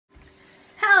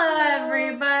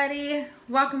everybody,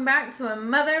 welcome back to a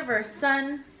mother vs.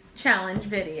 son challenge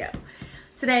video.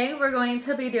 Today we're going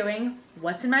to be doing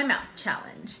what's in my mouth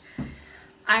challenge.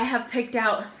 I have picked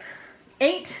out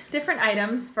 8 different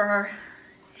items for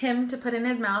him to put in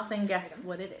his mouth and guess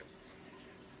what it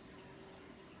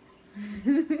is.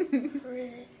 Where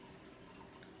is it?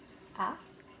 Ah.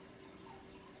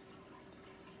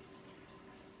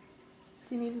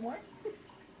 Do you need more?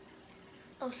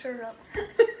 Oh, syrup.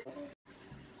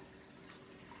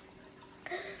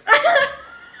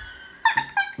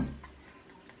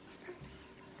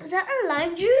 Is that a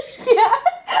lime juice? Yeah.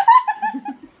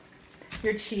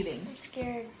 You're cheating. I'm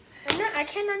scared. I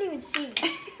cannot even see.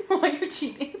 Well, you're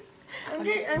cheating.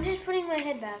 I'm just putting my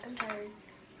head back. I'm tired.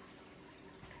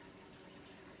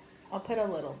 I'll put a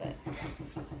little bit.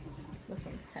 This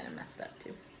one's kind of messed up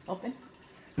too. Open.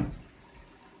 Ew.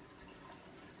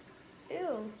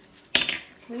 What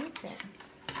do you think?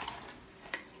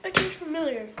 That tastes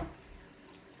familiar.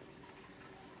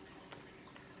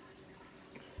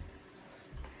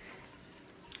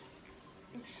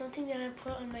 It's something that I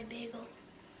put on my bagel.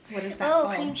 What is that Oh,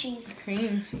 called? cream cheese.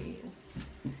 Cream cheese.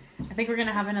 I think we're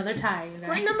gonna have another tie.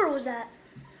 What number was that?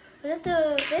 Was that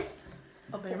the 5th?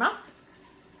 Open your mouth.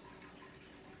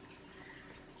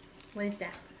 What is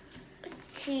that?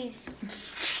 Cheese.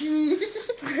 Cheese.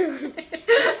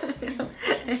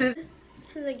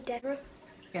 Like Deborah.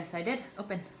 Yes, I did.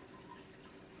 Open.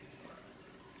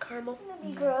 Caramel. That'd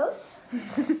be gross. I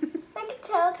can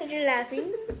tell because you're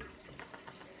laughing.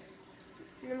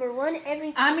 Number 1,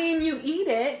 everything. I mean, you eat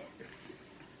it.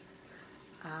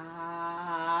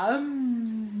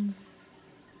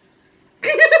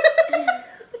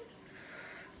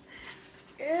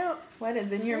 Ew. What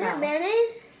is in your Is that mouth?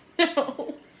 mayonnaise?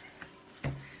 No.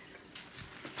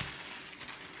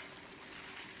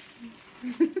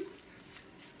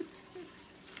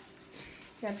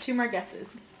 You have 2 more guesses.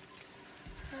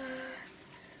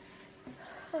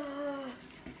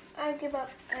 I give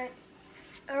up. I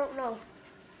don't know.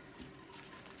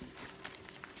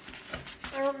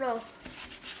 I don't know.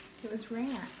 It was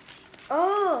ranch.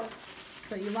 Oh.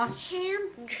 So you lost. Ham.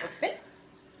 Open.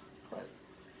 Close.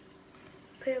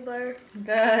 Peanut butter.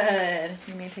 Good.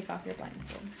 You may take off your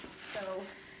blindfold. So.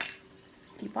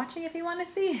 Keep watching if you want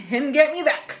to see him get me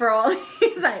back for all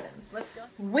these items. Let's go.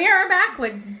 We're back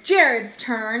with Jared's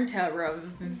turn to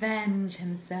revenge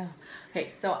himself.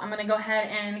 Okay, so I'm going to go ahead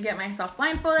and get myself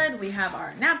blindfolded. We have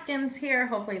our napkins here.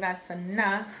 Hopefully that's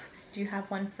enough. Do you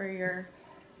have one for your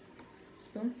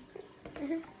spoon?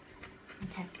 Mm-hmm.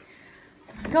 Okay.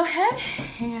 So I'm going to go ahead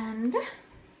and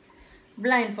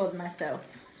blindfold myself.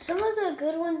 Some of the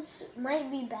good ones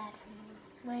might be bad for you.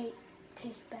 Might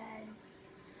taste bad.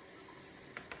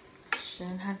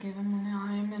 Shouldn't have given me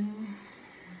lime and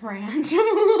ranch. I'm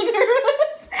a little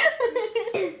nervous.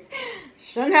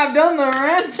 Shouldn't have done the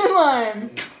ranch and lime.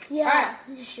 Yeah, Alright.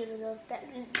 you should have done that.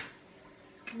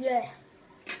 Yeah.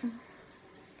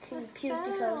 Could have puked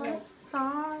if I was like.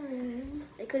 Sorry.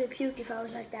 I could have puked if I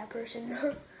was like that person.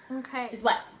 Okay. It's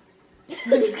what?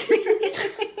 I'm just kidding.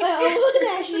 I almost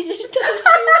actually just told you.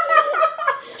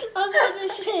 I was about to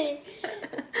say.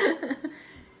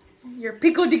 Your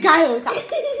pico de gallo sauce.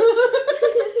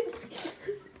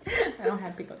 I don't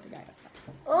have pico de gallo sauce.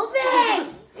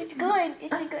 Open! It's good.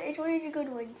 It's a good. It's one of the good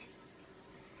ones.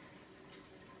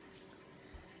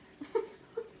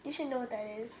 You should know what that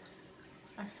is.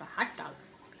 That's a hot dog.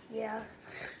 Yeah.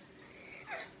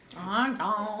 Hot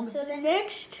dog. So the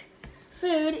next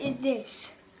food is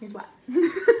this. Is what?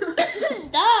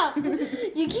 Stop!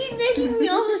 You keep making me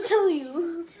almost tell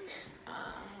you.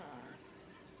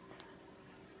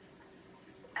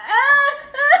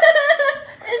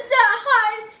 Is that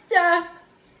hot stuff?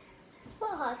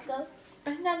 What hot stuff?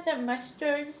 Isn't that the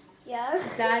mustard? Yeah.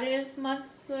 That is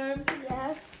mustard.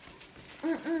 Yeah. I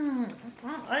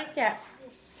don't like that.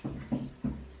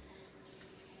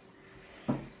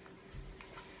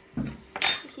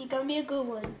 This is gonna be a good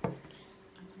one.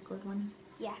 That's a good one.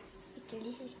 Yeah, it's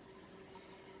delicious.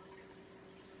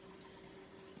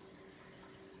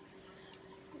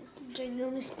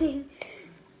 Ginormous thing.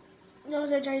 That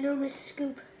was a ginormous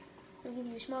scoop. I'll give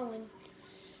you a small one.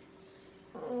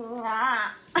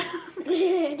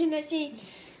 I did not see.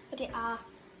 Okay,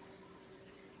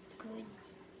 it's good.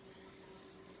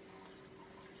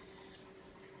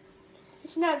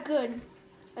 It's not good.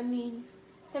 I mean,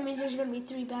 that means there's gonna be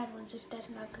 3 bad ones if that's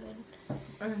not good.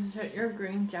 Is it your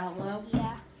green jello?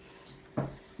 Yeah.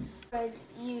 I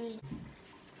used.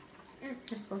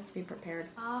 You're supposed to be prepared.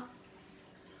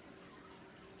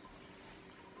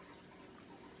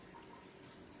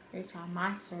 It's a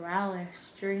mozzarella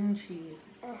string cheese.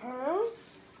 Uh-huh.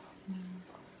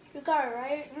 You You got it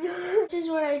right. This is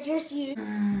what I just used.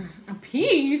 A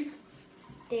piece?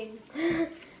 Thing.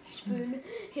 Spoon.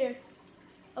 Here.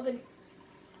 Open.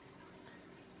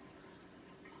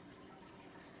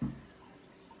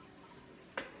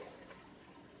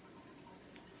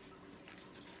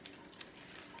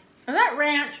 Is that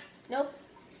ranch? Nope.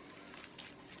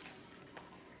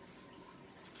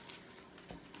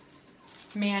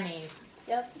 Mayonnaise.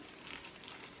 Yep.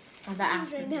 Or the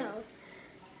after. Right now.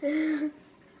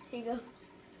 Here you go.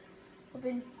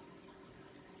 Open.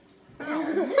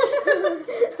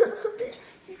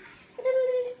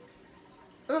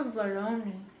 Oh,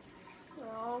 bologna.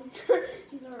 Wrong.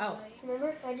 Oh.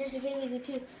 Remember? I just gave you the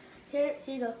two. Here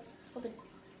you go. Open.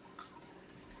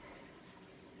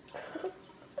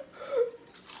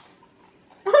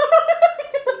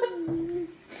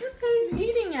 He's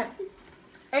eating it.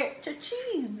 It's a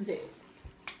cheese.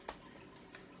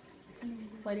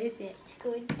 What is it? It's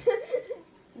good.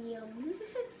 Yum.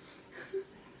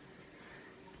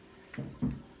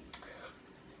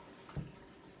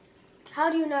 How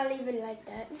do you not even like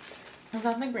that? Was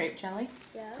that the grape jelly?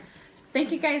 Yeah.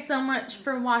 Thank you guys so much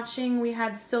for watching. We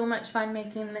had so much fun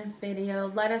making this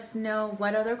video. Let us know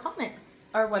what other comments.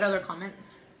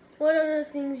 What other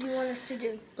things you want us to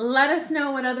do. Let us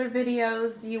know what other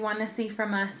videos you want to see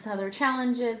from us. Other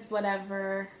challenges,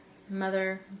 whatever.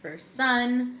 Mother versus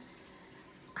son.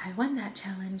 I won that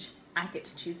challenge. I get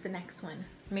to choose the next one.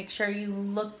 Make sure you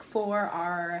look for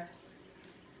our...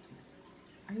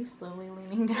 Are you slowly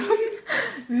leaning down?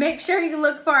 Make sure you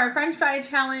look for our French fry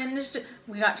challenge.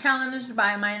 We got challenged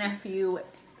by my nephew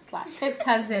 / his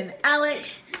cousin Alex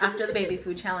after the baby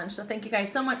food challenge. So thank you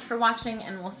guys so much for watching,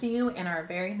 and we'll see you in our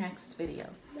very next video.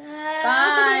 Bye.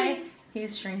 Bye.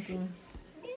 He's shrinking.